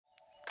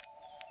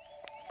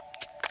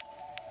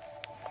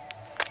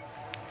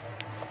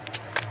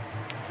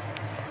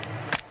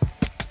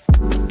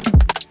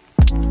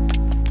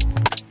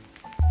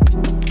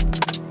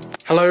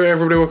Hello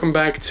everybody, welcome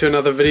back to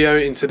another video.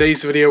 In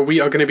today's video we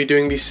are going to be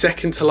doing the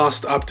second to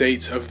last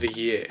update of the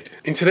year.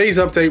 In today's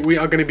update we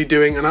are going to be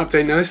doing an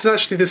update. Now this is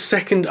actually the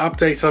second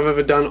update I've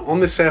ever done on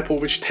this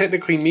airport, which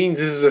technically means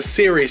this is a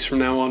series from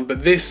now on,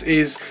 but this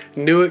is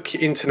Newark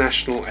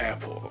International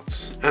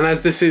Airport. And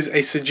as this is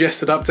a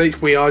suggested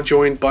update, we are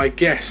joined by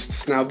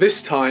guests. Now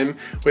this time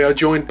we are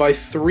joined by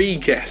 3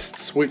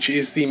 guests, which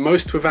is the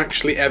most we've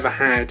actually ever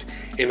had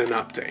in an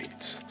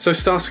update. So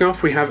starting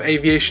off we have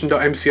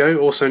Aviation.mco,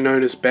 also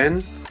known as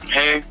Ben.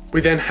 Hey.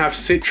 We then have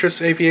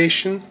Citrus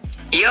Aviation.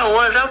 Yo,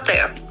 what's up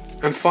there?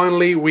 And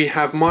finally, we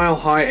have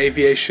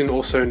MileHighAviation,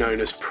 also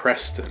known as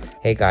Preston.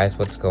 Hey guys,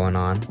 what's going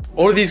on?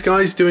 All of these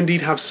guys do indeed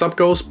have sub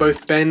goals.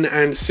 Both Ben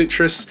and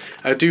Citrus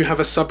do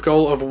have a sub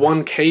goal of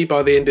 1k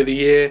by the end of the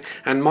year,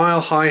 and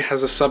MileHigh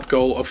has a sub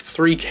goal of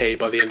 3k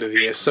by the end of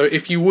the year. So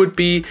if you would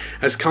be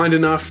as kind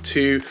enough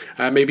to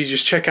maybe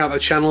just check out their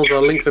channels,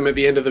 I'll link them at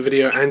the end of the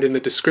video and in the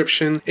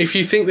description. If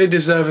you think they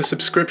deserve a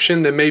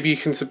subscription, then maybe you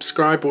can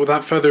subscribe, but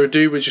without further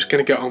ado, we're just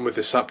going to get on with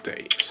this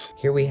update.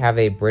 Here we have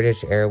a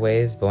British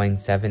Airways Boeing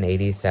 787-9.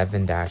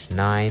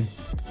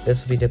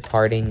 This will be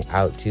departing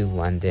out to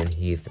London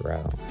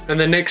Heathrow. And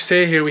then next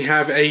here we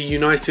have a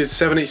United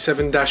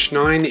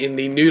 787-9 in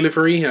the new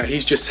livery.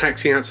 He's just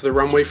taxiing out to the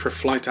runway for a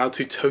flight out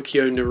to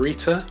Tokyo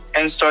Narita.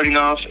 And starting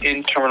off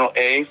in Terminal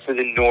A for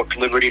the Newark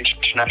Liberty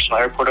International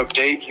Airport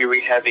update, here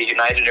we have a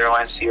United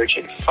Airlines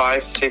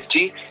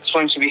CRJ550. It's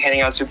going to be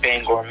heading out to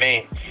Bangor,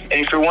 Maine. And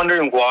if you're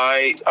wondering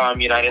why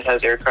United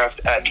has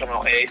aircraft at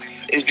Terminal A,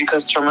 is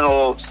because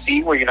Terminal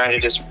C, where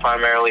United is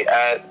primarily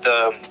at,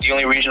 the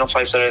only regional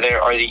flights that are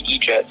there are the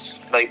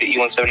E-jets, like the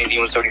E170 and the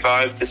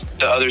E175.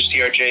 The other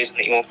CRJs and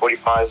the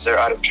E145s, they're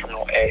out of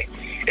Terminal A.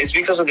 It's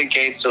because of the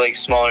gates, they're like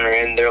smaller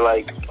and they're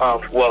like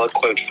well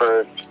equipped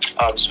for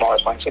smaller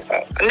flights like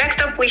that.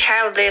 Next up, we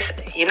have this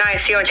United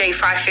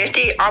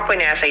CRJ550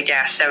 operating as a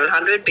Dash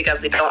 700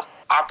 because they don't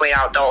operate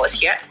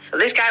outdoors yet.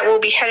 This guy will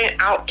be heading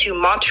out to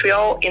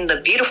Montreal in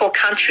the beautiful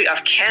country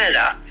of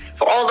Canada.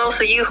 For all those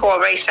of you who are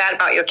very sad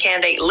about your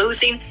candidate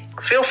losing,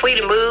 feel free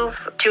to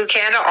move to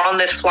Canada on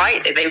this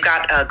flight. They've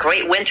got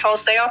great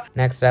winters there.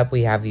 Next up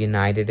we have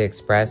United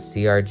Express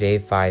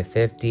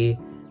CRJ550.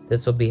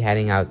 This will be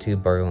heading out to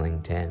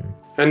Burlington.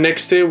 And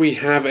next here we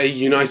have a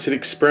United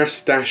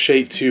Express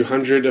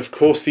 -8200. Of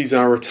course these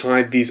are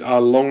retired, these are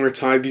long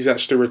retired. These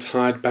actually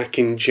retired back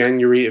in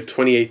January of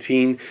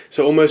 2018,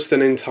 so almost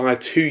an entire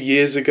 2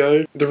 years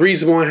ago. The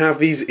reason why I have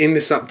these in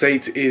this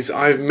update is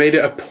I've made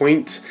it a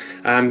point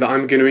that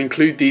I'm going to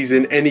include these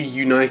in any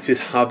United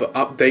Hub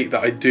update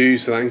that I do,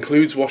 so that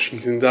includes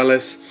Washington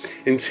Dulles,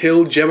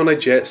 until Gemini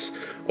Jets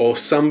or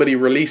somebody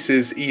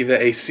releases either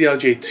a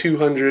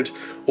CRJ200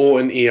 or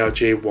an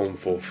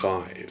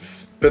ERJ145.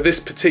 But this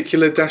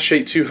particular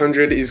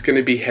 -8200 is going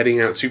to be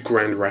heading out to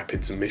Grand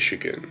Rapids,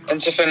 Michigan.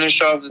 And to finish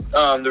off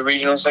the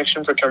regional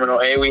section for Terminal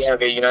A, we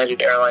have a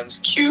United Airlines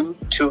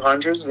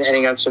Q200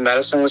 heading out to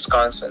Madison,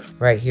 Wisconsin.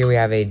 Right here we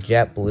have a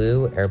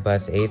JetBlue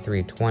Airbus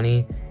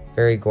A320,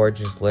 very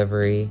gorgeous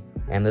livery,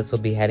 and this will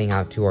be heading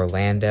out to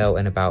Orlando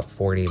in about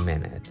 40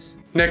 minutes.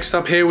 Next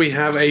up here we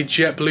have a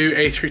JetBlue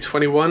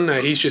A321.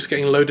 He's just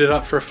getting loaded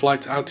up for a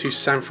flight out to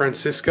San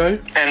Francisco.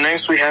 And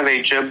next we have a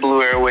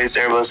JetBlue Airways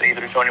Airbus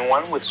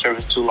A321 with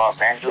service to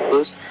Los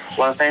Angeles.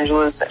 Los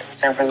Angeles,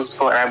 San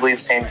Francisco, and I believe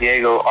San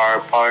Diego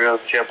are part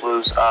of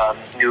JetBlue's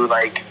new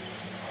like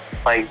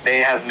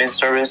they have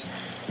mid-service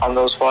on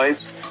those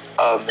flights.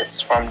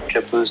 It's from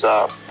JetBlue's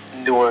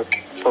Newark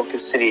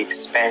Focus City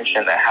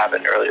expansion that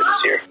happened earlier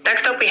this year.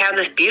 Next up, we have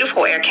this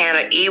beautiful Air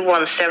Canada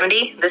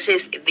E170. This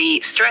is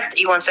the stressed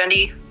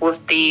E170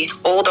 with the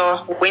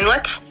older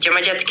winglets.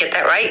 Gemini Jets, get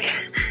that right.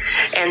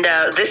 And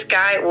this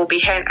guy will be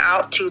heading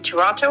out to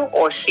Toronto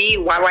or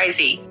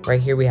CYYZ. Right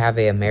here we have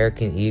a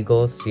American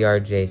Eagle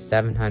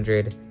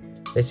CRJ700.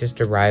 This just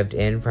arrived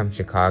in from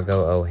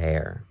Chicago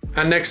O'Hare.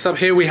 And next up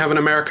here we have an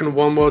American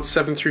Oneworld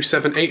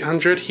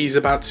 737-800. He's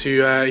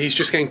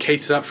just getting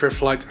catered up for a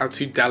flight out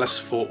to Dallas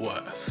Fort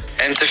Worth.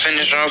 And to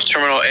finish off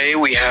Terminal A,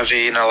 we have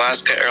an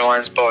Alaska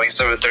Airlines Boeing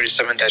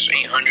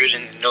 737-800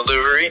 in new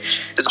livery.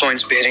 It's going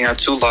to be heading out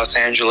to Los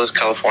Angeles,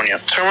 California.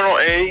 Terminal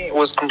A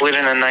was completed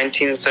in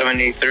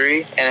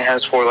 1973 and it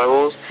has 4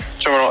 levels.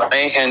 Terminal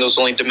A handles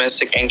only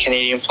domestic and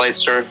Canadian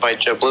flights served by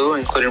JetBlue,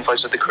 including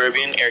flights to the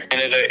Caribbean, Air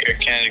Canada, Air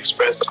Canada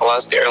Express,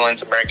 Alaska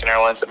Airlines,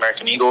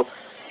 American Eagle,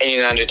 and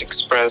United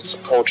Express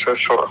ultra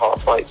short haul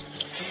flights.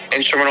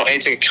 In Terminal A,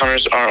 ticket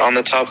counters are on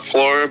the top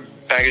floor,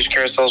 baggage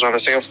carousels are on the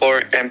second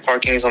floor, and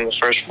parking is on the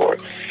first floor.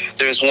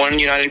 There's one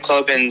United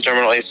Club in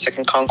Terminal A's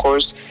second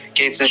concourse.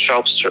 Gates and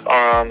shops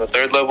are on the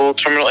 3rd level.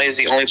 Terminal A is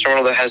the only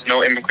terminal that has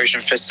no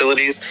immigration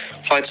facilities.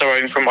 Flights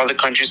arriving from other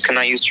countries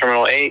cannot use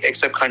Terminal A,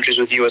 except countries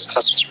with U.S.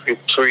 Customs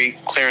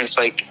clearance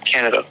like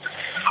Canada.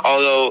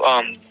 Although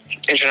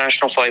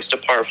international flights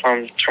depart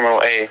from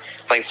Terminal A,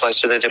 like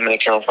flights to the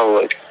Dominican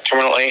Republic.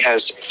 Terminal A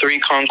has 3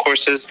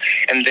 concourses,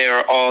 and they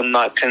are all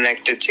not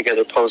connected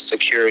together post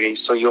security,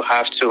 so you'll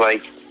have to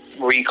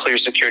re-clear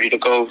security to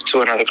go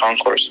to another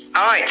concourse.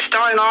 Alright,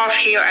 starting off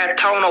here at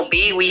Terminal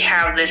B, we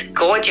have this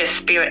gorgeous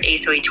Spirit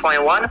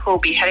A321 who will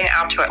be heading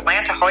out to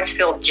Atlanta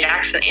Hartsfield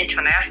Jackson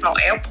International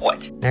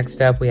Airport.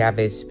 Next up, we have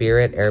a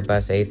Spirit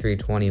Airbus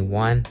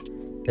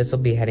A321. This will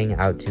be heading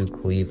out to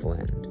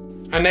Cleveland.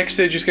 And next,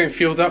 just getting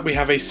fueled up, we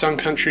have a Sun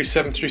Country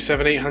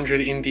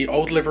 737-800 in the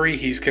old livery.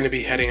 He's going to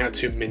be heading out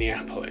to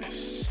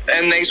Minneapolis.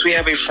 And next we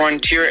have a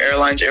Frontier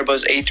Airlines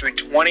Airbus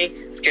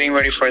A320. It's getting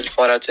ready for its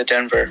flight out to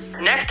Denver.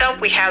 Next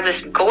up, we have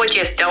this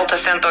gorgeous Delta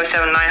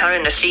 737-900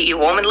 in the CE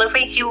Woman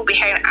livery. He will be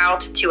heading out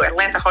to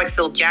Atlanta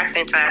Hartsfield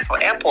Jackson International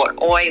Airport,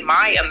 or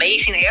my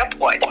amazing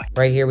airport.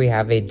 Right here we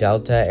have a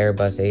Delta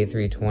Airbus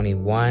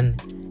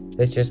A321.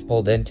 This just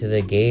pulled into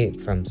the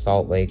gate from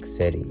Salt Lake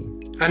City.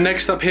 And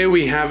next up here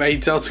we have a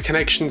Delta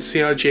Connection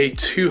CRJ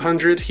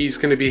 200. He's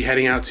going to be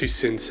heading out to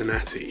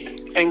Cincinnati.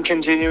 And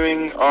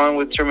continuing on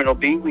with Terminal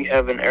B, we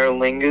have an Aer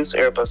Lingus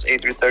Airbus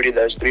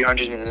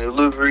A330-300 in the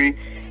livery,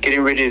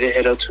 getting ready to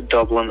head out to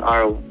Dublin,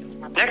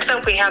 Ireland. Next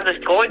up, we have this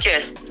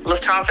gorgeous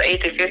Lufthansa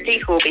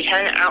A350 who will be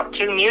heading out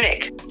to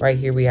Munich. Right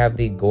here we have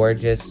the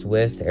gorgeous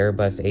Swiss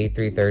Airbus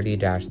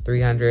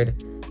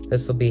A330-300.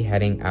 This will be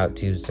heading out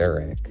to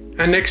Zurich.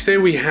 And next here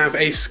we have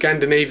a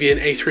Scandinavian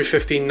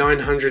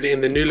A350-900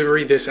 in the new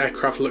livery. This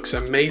aircraft looks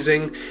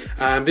amazing.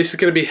 This is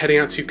going to be heading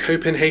out to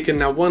Copenhagen.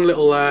 Now, one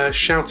little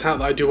shout out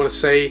that I do want to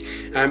say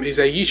is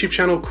a YouTube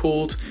channel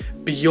called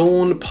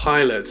Bjorn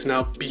Pilots.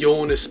 Now,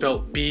 Bjorn is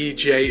spelled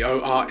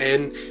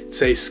B-J-O-R-N.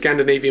 It's a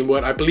Scandinavian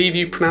word. I believe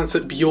you pronounce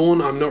it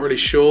Bjorn. I'm not really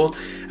sure.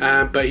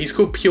 But he's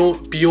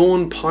called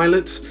Bjorn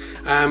Pilot.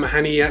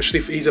 And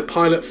he's a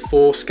pilot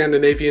for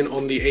Scandinavian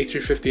on the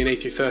A350 and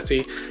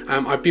A330.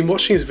 I've been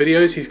watching his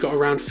videos. He's got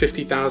around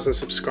 50,000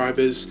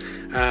 subscribers,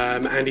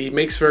 and he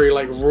makes very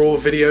raw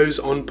videos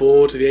on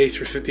board the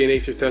A350 and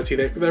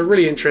A330. They're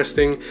really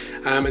interesting,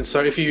 and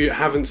so if you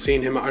haven't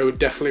seen him, I would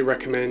definitely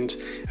recommend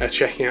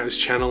checking out his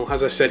channel.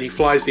 As I said, he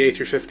flies the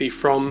A350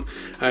 from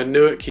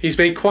Newark. He's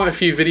made quite a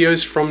few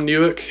videos from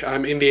Newark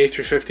in the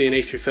A350 and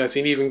A330,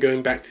 and even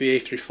going back to the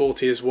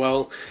A340 as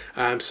well.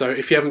 So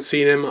if you haven't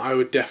seen him, I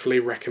would definitely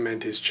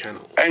recommend his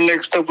channel. And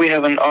next up we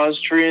have an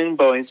Austrian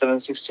Boeing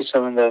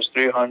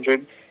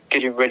 767-300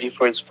 getting ready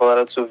for its flight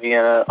out to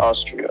Vienna,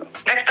 Austria.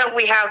 Next up,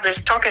 we have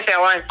this Turkish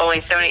Airlines Boeing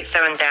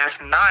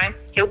 787-9.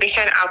 He'll be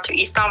heading out to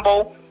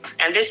Istanbul,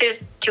 and this is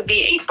to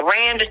be a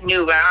brand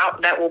new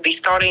route that will be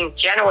starting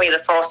January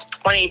the 1st,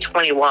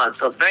 2021.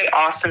 So it's very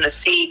awesome to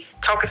see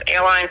Turkish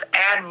Airlines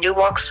add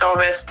Newark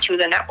service to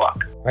the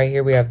network. Right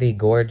here we have the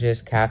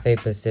gorgeous Cathay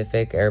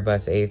Pacific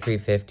Airbus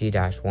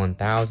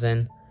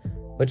A350-1000,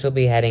 which will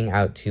be heading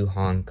out to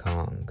Hong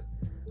Kong.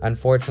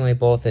 Unfortunately,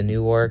 both the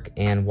Newark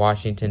and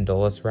Washington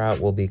Dulles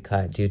route will be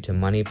cut due to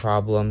money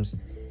problems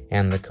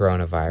and the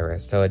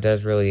coronavirus. So it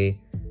does really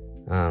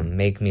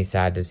make me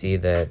sad to see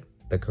that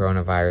the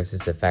coronavirus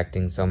is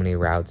affecting so many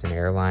routes and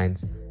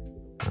airlines.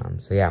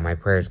 So yeah, my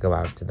prayers go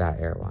out to that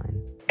airline.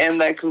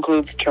 And that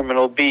concludes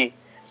Terminal B.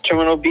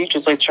 Terminal B,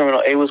 just like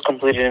Terminal A, was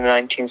completed in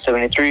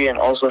 1973 and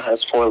also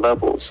has 4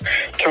 levels.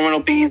 Terminal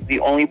B is the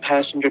only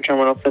passenger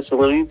terminal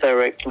facility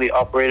directly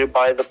operated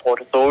by the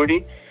Port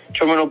Authority.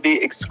 Terminal B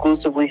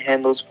exclusively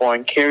handles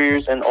foreign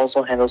carriers and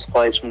also handles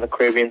flights from the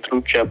Caribbean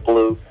through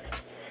JetBlue.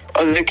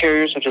 Other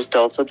carriers such as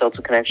Delta,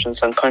 Delta Connection,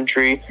 Sun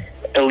Country,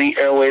 Elite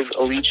Airways,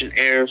 Allegiant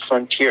Air,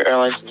 Frontier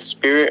Airlines, and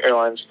Spirit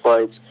Airlines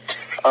flights,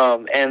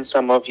 and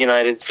some of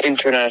United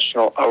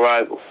International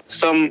arrival.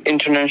 Some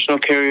international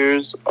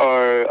carriers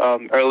are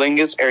Aer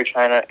Lingus, Air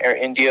China, Air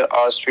India,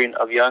 Austrian,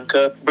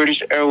 Avianca,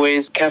 British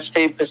Airways,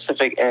 Cathay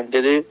Pacific, and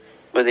Did,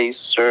 where they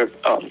serve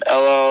El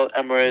Al,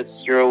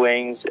 Emirates,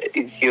 Eurowings,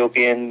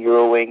 Ethiopian,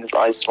 Eurowings,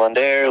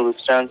 Icelandair,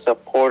 Lufthansa,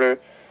 Porter,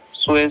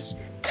 Swiss,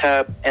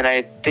 TAP, and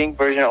I think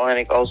Virgin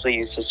Atlantic also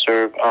used to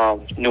serve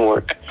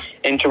Newark.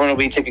 In Terminal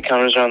B, ticket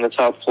counters are on the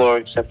top floor,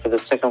 except for the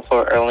second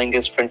floor, Aer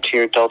Lingus,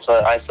 Frontier,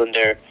 Delta,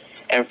 Icelandair,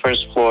 and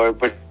first floor,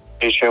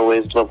 British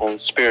Airways, Level,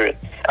 and Spirit.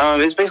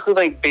 It's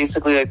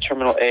basically like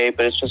Terminal A,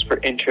 but it's just for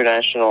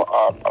international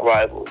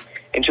arrivals.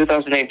 In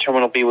 2008,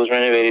 Terminal B was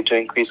renovated to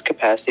increase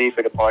capacity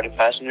for departing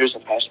passengers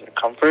and passenger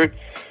comfort.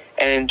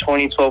 And in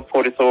 2012,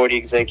 Port Authority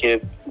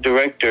Executive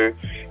Director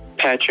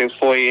Patrick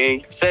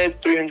Foyer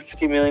said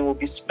 $350 million will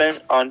be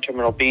spent on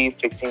Terminal B,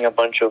 fixing a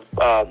bunch of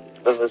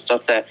the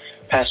stuff that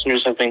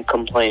passengers have been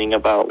complaining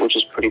about, which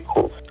is pretty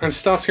cool. And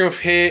starting off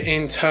here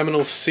in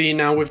Terminal C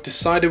now, we've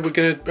decided we're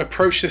going to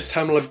approach this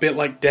terminal a bit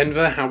like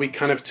Denver, how we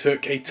kind of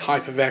took a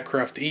type of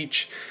aircraft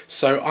each.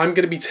 So I'm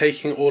going to be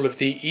taking all of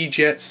the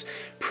E-Jets,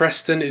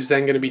 Preston is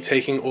then going to be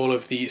taking all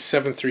of the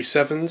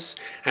 737s,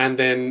 and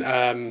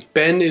then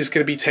Ben is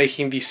going to be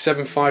taking the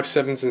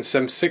 757s and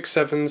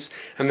 767s,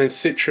 and then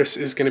Citrus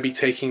is going to be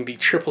taking the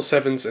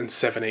 777s and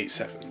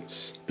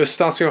 787s. But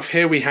starting off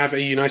here, we have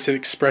a United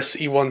Express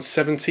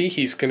E170.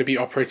 He's going to be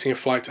operating a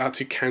flight out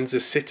to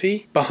Kansas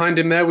City. Behind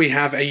him there, we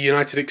have a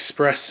United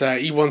Express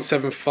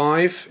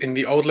E175 in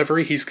the old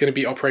livery. He's going to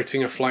be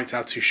operating a flight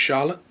out to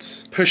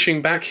Charlotte.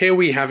 Pushing back here,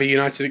 we have a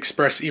United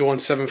Express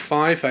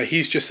E175.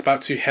 He's just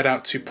about to head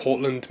out to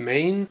Portland,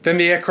 Maine. Then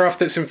the aircraft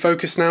that's in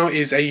focus now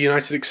is a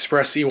United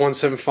Express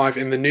E175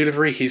 in the new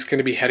livery. He's going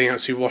to be heading out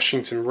to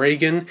Washington,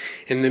 Reagan.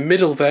 In the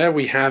middle there,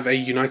 we have a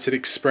United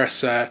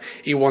Express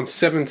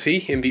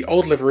E170 in the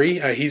old livery.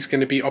 He's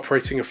going to be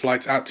operating a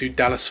flight out to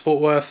Dallas,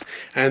 Fort Worth.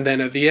 And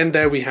then at the end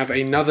there, we have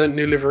another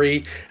new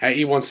livery,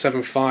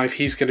 E175.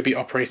 He's going to be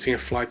operating a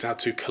flight out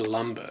to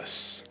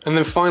Columbus. And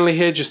then finally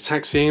here, just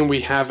taxiing,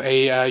 we have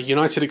a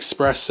United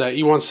Express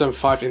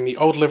E175 in the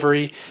old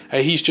livery.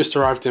 He's just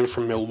arrived in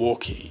from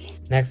Milwaukee.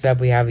 Next up,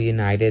 we have a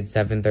United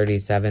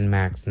 737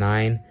 MAX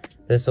 9.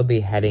 This will be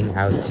heading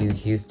out to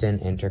Houston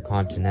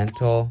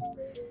Intercontinental.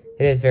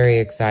 It is very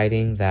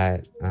exciting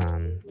that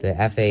the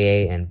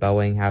FAA and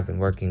Boeing have been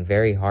working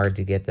very hard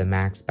to get the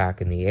MAX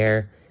back in the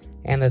air,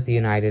 and that the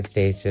United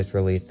States just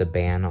released a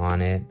ban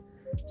on it.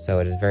 So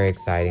it is very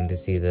exciting to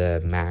see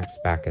the MAX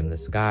back in the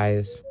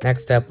skies.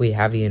 Next up, we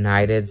have a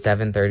United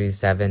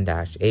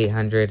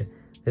 737-800.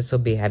 This will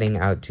be heading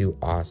out to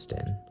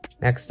Austin.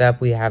 Next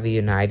up, we have a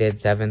United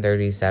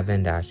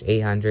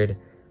 737-800.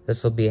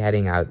 This will be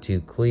heading out to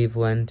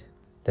Cleveland.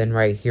 Then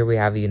right here, we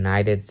have a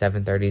United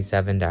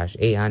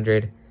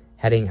 737-800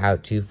 heading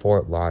out to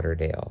Fort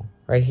Lauderdale.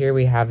 Right here,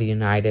 we have a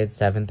United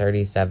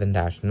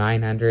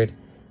 737-900.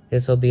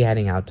 This will be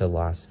heading out to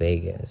Las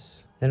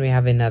Vegas. Then we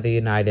have another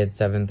United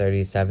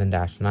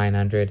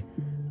 737-900.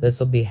 This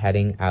will be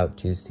heading out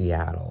to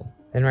Seattle.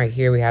 Then right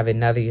here we have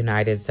another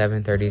United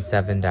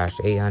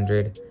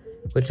 737-800,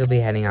 which will be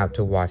heading out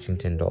to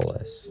Washington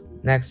Dulles.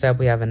 Next up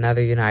we have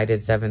another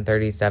United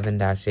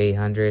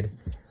 737-800.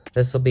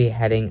 This will be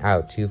heading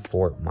out to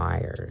Fort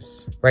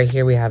Myers. Right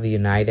here we have a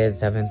United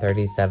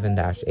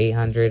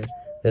 737-800.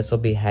 This will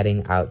be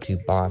heading out to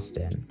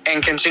Boston.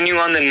 And continue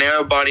on the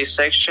narrow body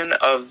section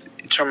of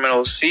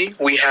Terminal C,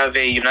 we have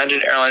a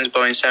United Airlines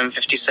Boeing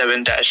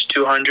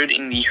 757-200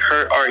 in the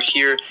Her Art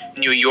Here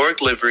New York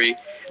livery.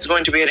 It's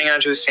going to be heading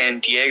out to San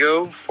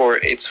Diego for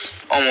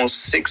its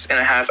almost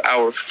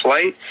 6.5-hour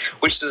flight,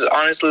 which is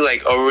honestly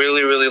like a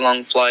really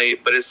long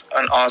flight, but it's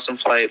an awesome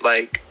flight.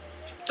 Like,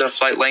 the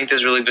flight length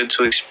is really good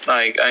to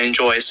I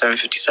enjoy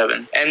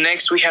 757. And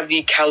next we have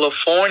the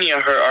California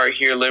Her Art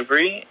Here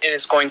livery, and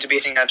it's going to be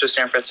heading out to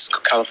San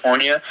Francisco,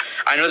 California.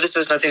 I know this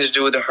has nothing to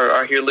do with the Her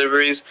Art Here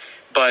liveries,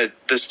 but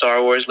the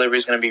Star Wars livery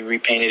is going to be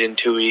repainted in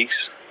 2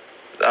 weeks.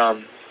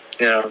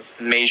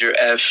 Major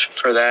F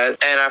for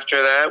that. And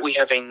after that, we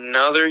have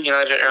another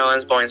United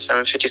Airlines Boeing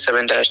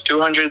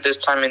 757-200, this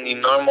time in the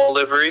normal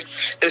livery.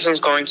 This one's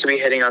going to be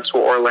heading out to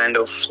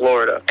Orlando,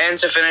 Florida. And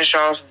to finish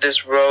off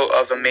this row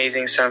of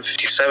amazing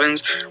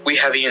 757s, we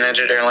have a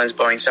United Airlines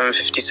Boeing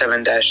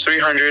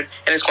 757-300, and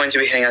it's going to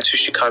be heading out to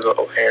Chicago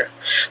O'Hare.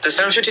 The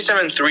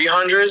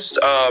 757-300s,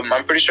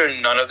 I'm pretty sure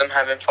none of them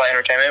have in-flight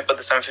entertainment, but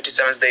the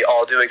 757s, they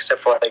all do,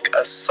 except for like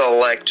a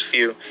select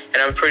few.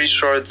 And I'm pretty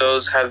sure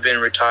those have been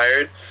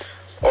retired,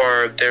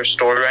 or they're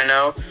stored right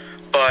now,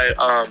 but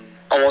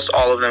almost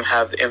all of them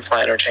have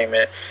in-flight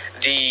entertainment.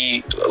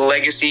 The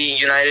legacy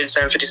United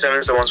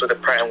 757s, the ones with the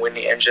Pratt &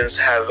 Whitney engines,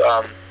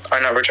 are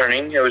not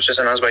returning. It was just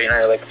announced by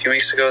United like a few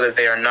weeks ago that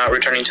they are not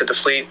returning to the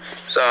fleet.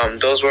 So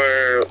those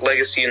were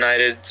legacy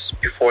Uniteds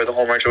before the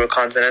whole merger with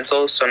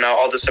Continental. So now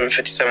all the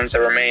 757s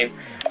that remain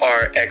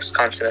are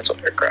ex-Continental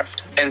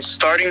aircraft. And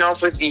starting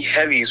off with the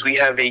heavies, we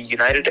have a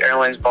United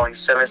Airlines Boeing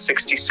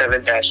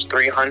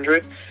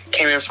 767-300.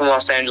 Came in from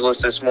Los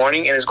Angeles this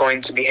morning and is going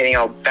to be heading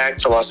out back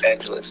to Los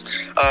Angeles.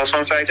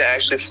 Fun fact, I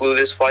actually flew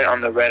this flight on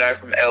the red eye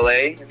from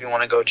LA. If you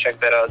want to go check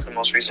that out, it's the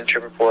most recent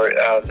trip report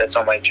that's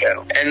on my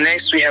channel. And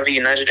next we have a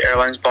United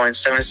Airlines Boeing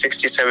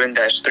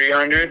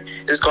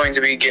 767-300. Is going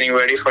to be getting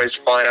ready for its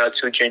flight out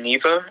to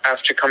Geneva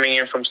after coming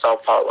in from Sao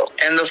Paulo.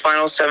 And the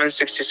final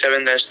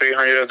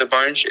 767-300 of the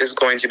bunch is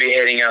going to be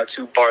heading out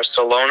to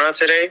Barcelona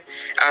today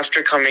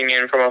after coming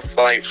in from a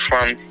flight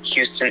from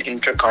Houston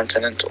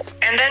Intercontinental.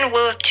 And then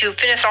to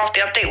finish off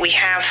the update, we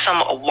have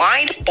some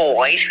wide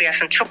boys. We have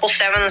some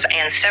 777s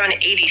and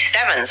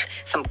 787s.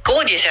 Some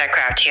gorgeous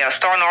aircraft here.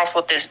 Starting off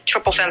with this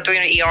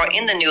 777-300ER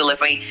in the new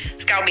livery.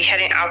 This guy will be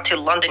heading out to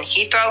London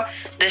Heathrow.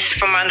 This,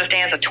 from my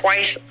understanding, is a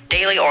twice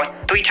daily or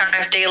 3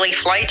 times daily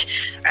flight.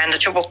 And the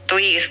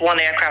 333 is one of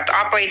the aircraft that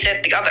operates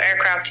it. The other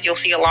aircraft that you'll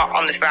see a lot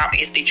on this route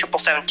is the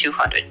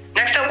 777-200.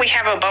 Next up, we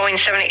have a Boeing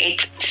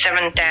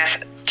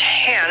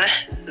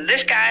 787-10.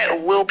 This guy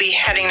will be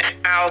heading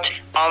out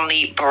on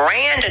the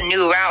brand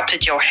new route to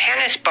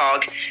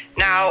Johannesburg.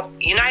 Now,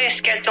 United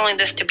is scheduling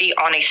this to be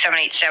on a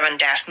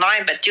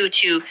 787-9, but due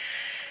to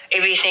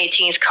Aviation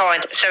 18's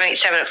current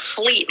 787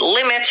 fleet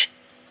limit,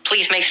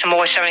 please make some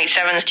more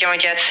 787s, Gemini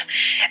jets.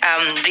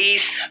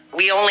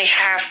 We only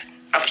have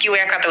a few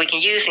aircraft that we can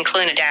use,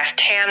 including the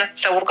 -10.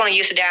 So we're going to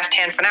use the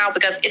 -10 for now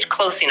because it's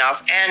close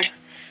enough, and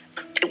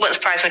it wouldn't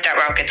surprise me if that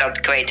route gets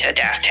upgraded to a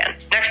 -10.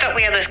 Next up,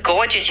 we have this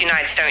gorgeous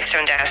United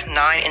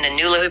 787-9 in the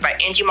new livery by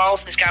NG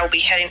Models. This guy will be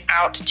heading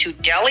out to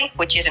Delhi,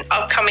 which is an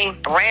upcoming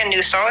brand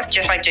new service,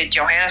 just like the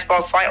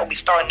Johannesburg flight will be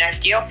starting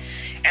next year.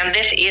 and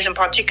this is in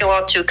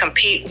particular to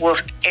compete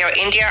with Air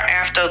India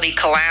after the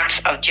collapse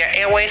of Jet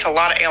Airways. A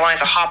lot of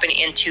airlines are hopping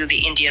into the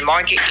Indian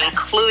market,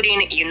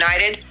 including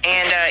United,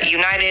 and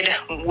United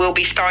will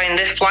be starting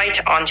this flight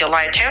on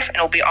July 10th, and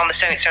it will be on the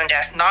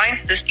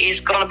 787-9. This is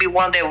going to be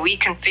one of their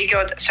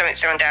reconfigured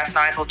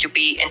 787-9s, which will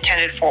be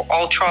intended for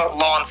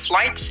ultra-long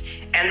flights,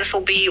 and this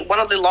will be one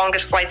of the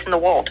longest flights in the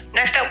world.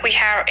 Next up, we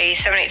have a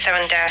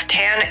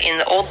 787-10 in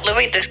the old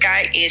livery. This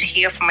guy is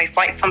here from a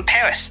flight from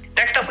Paris.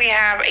 Next up, we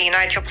have a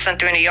United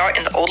 777-300ER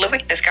in the old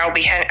livery. This guy will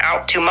be heading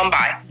out to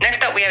Mumbai.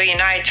 Next up, we have a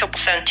United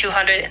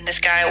 777-200, and this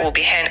guy will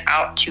be heading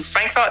out to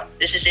Frankfurt.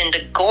 This is in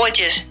the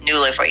gorgeous new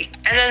livery.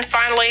 And then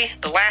finally,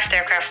 the last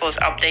aircraft for this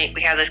update,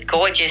 we have this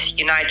gorgeous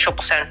United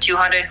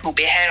 777-200 who will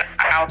be heading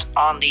out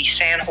on the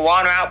San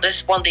Juan route.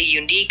 This is one of the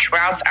unique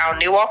routes out of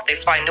Newark. They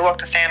fly Newark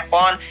to San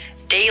Juan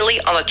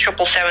daily on the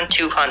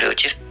 777-200,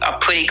 which is a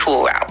pretty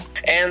cool route.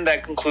 And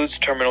that concludes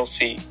Terminal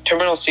C.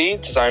 Terminal C,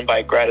 designed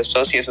by Grad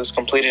Associates, was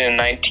completed in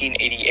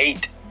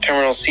 1988.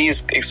 Terminal C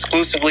is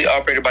exclusively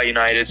operated by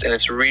United and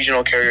its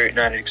regional carrier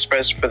United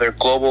Express for their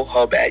global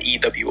hub at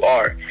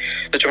EWR.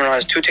 The terminal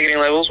has 2 ticketing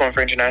levels, one for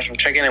international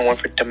check-in and one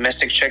for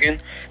domestic check-in.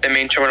 The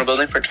main terminal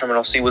building for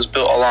Terminal C was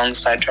built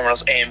alongside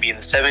Terminals A and B in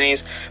the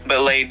 70s,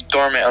 but lay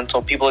dormant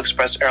until People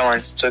Express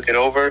Airlines took it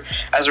over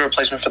as a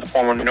replacement for the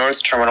former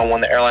North Terminal when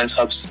the airline's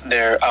hubs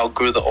there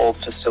outgrew the old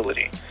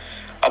facility.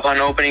 Upon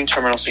opening,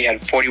 Terminal C had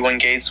 41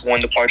 gates,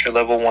 1 departure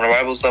level, 1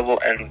 arrivals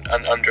level, and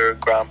an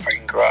underground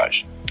parking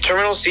garage.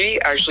 Terminal C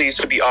actually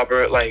used to be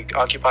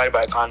occupied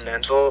by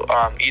Continental.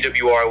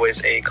 EWR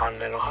was a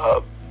Continental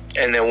hub,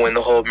 and then when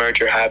the whole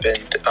merger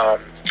happened,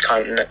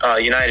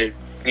 United,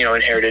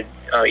 inherited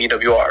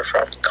EWR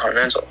from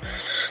Continental.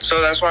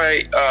 So that's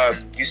why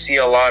you see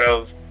a lot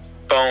of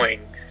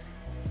Boeing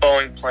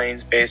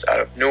planes based out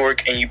of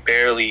Newark, and you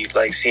barely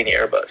see any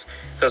Airbus,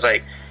 because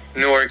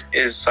Newark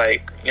is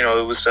it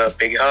was a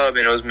big hub,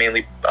 and it was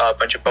mainly a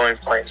bunch of Boeing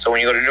planes. So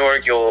when you go to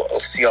Newark, you'll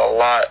see a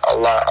lot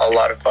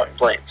of Boeing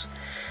planes.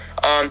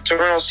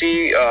 Terminal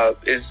C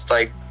is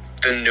the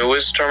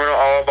newest terminal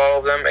out of all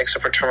of them,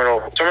 except for Terminal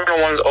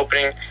 1 is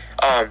opening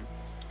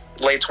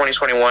late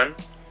 2021,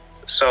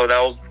 so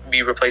that will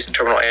be replacing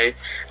Terminal A.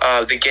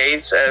 The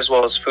gates as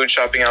well as food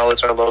shopping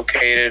outlets are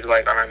located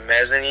on a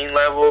mezzanine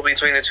level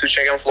between the 2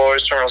 check-in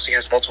floors. Terminal C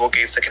has multiple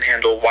gates that can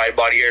handle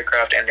wide-body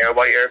aircraft and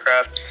narrow-body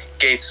aircraft.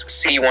 Gates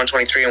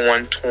C-123 and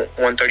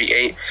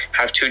 138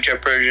 have 2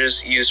 jet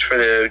bridges used for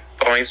the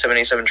Boeing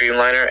 787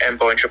 Dreamliner and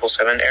Boeing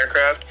 777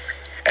 aircraft.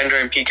 And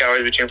during peak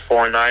hours between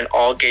 4 and 9,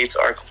 all gates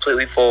are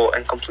completely full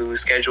and completely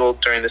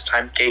scheduled. During this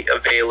time, gate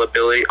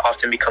availability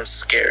often becomes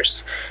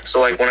scarce.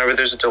 So whenever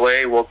there's a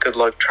delay, well, good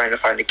luck trying to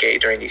find a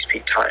gate during these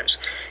peak times.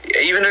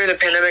 Even during the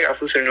pandemic, I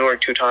flew through Newark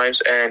 2 times,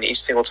 and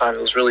each single time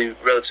it was really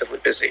relatively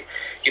busy.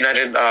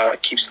 United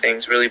keeps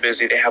things really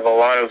busy. They have a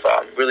lot of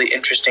really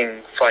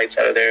interesting flights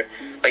out of there.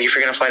 If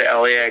you're going to fly to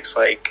LAX,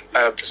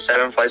 out of the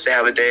 7 flights they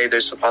have a day,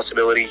 there's a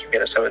possibility you can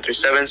get a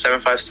 737,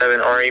 757,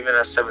 or even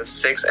a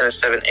 76 and a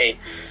 78.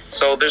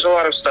 So there's a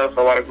lot of stuff,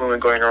 a lot of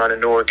movement going around in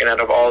Newark, and out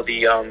of all the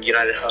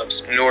United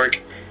hubs, Newark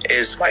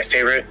is my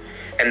favorite,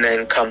 and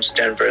then comes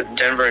Denver.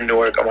 Denver and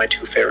Newark are my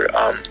 2 favorite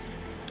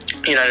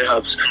United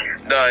hubs.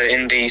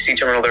 In the C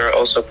terminal, there are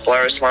also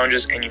Polaris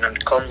lounges and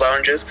United Club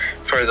lounges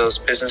for those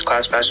business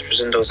class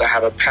passengers and those that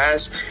have a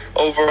pass.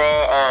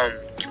 Overall,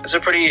 it's a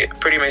pretty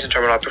amazing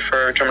terminal. I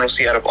prefer Terminal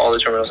C out of all the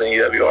terminals in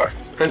EWR.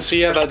 And so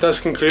yeah, that does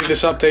conclude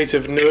this update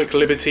of Newark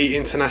Liberty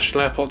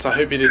International Airport. I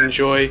hope you did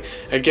enjoy.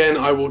 Again,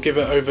 I will give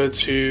it over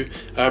to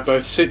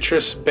both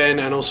Citrus, Ben,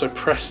 and also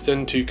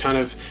Preston to kind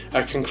of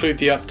conclude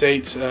the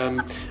update.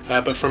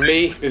 But from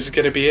me, this is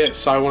going to be it.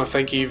 So I want to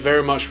thank you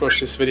very much for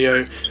watching this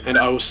video, and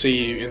I will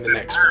see you in the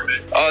next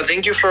one.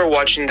 Thank you for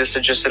watching this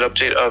suggested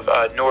update of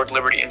Newark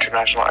Liberty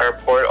International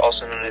Airport,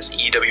 also known as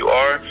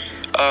EWR.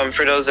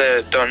 For those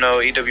that don't know,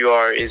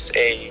 EWR is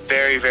a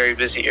very, very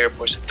busy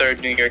airport. It's the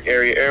 3rd New York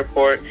area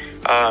airport.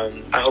 I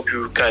hope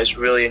you guys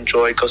really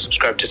enjoyed. Go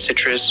subscribe to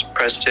Citrus,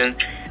 Preston,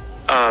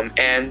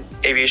 and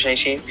Aviation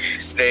 18.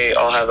 They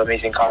all have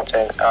amazing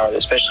content,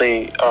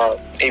 especially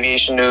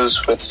aviation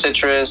news with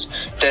Citrus,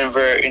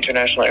 Denver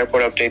International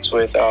Airport updates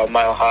with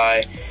Mile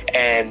High,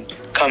 and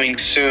coming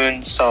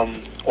soon,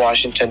 some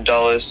Washington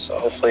Dulles.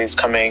 Hopefully it's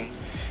coming.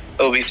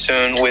 It'll be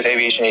soon with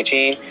Aviation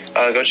 18.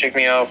 Go check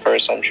me out for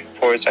some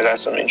reports. I got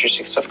some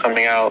interesting stuff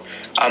coming out.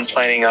 I'm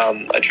planning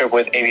a trip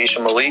with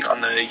Aviation Malik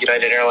on the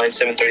United Airlines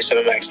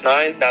 737 MAX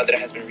 9 now that it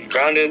has been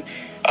regrounded.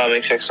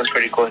 Expect some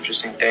pretty cool,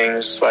 interesting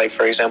things, like,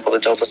 for example, the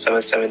Delta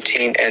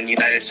 717 and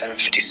United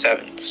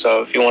 757.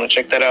 So if you want to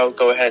check that out,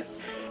 go ahead.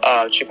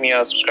 Check me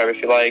out, subscribe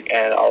if you like,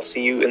 and I'll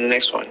see you in the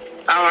next one.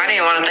 Alrighty,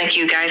 I want to thank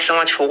you guys so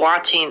much for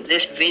watching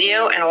this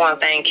video, and I want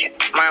to thank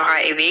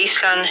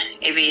MileHighAviation,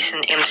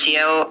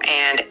 Aviation.mco,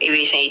 and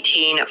Aviation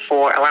 18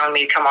 for allowing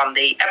me to come on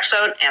the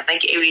episode, and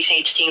thank you Aviation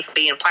 18 for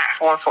being a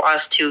platform for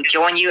us to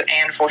join you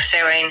and for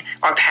sharing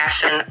our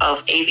passion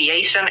of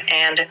aviation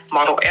and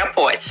model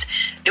airports.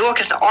 Newark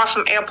is an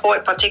awesome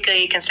airport,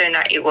 particularly considering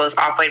that it was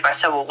operated by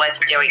several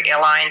legendary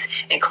airlines,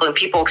 including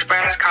People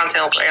Express,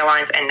 Continental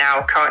Airlines, and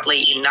now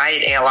currently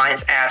United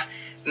Airlines as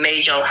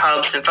major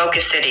hubs and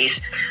focus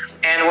cities.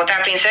 And with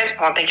that being said,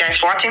 I want to thank you guys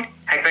for watching.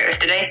 Have a great rest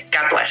of the day.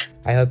 God bless.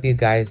 I hope you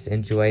guys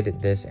enjoyed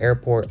this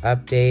airport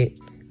update.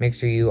 Make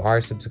sure you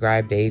are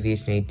subscribed to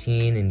Aviation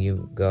 18 and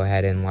you go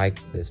ahead and like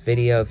this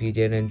video if you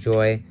did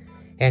enjoy.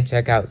 And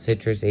check out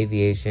Citrus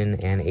Aviation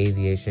and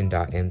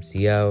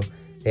Aviation.mco.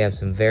 They have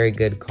some very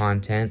good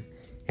content.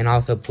 And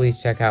also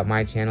please check out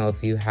my channel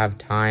if you have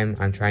time.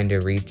 I'm trying to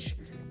reach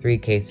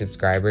 3K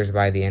subscribers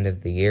by the end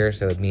of the year,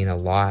 so it would mean a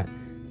lot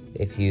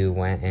if you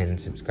went and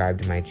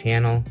subscribed to my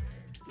channel.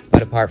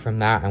 But apart from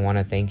that, I want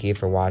to thank you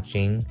for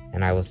watching,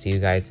 and I will see you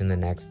guys in the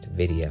next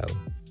video.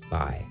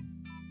 Bye.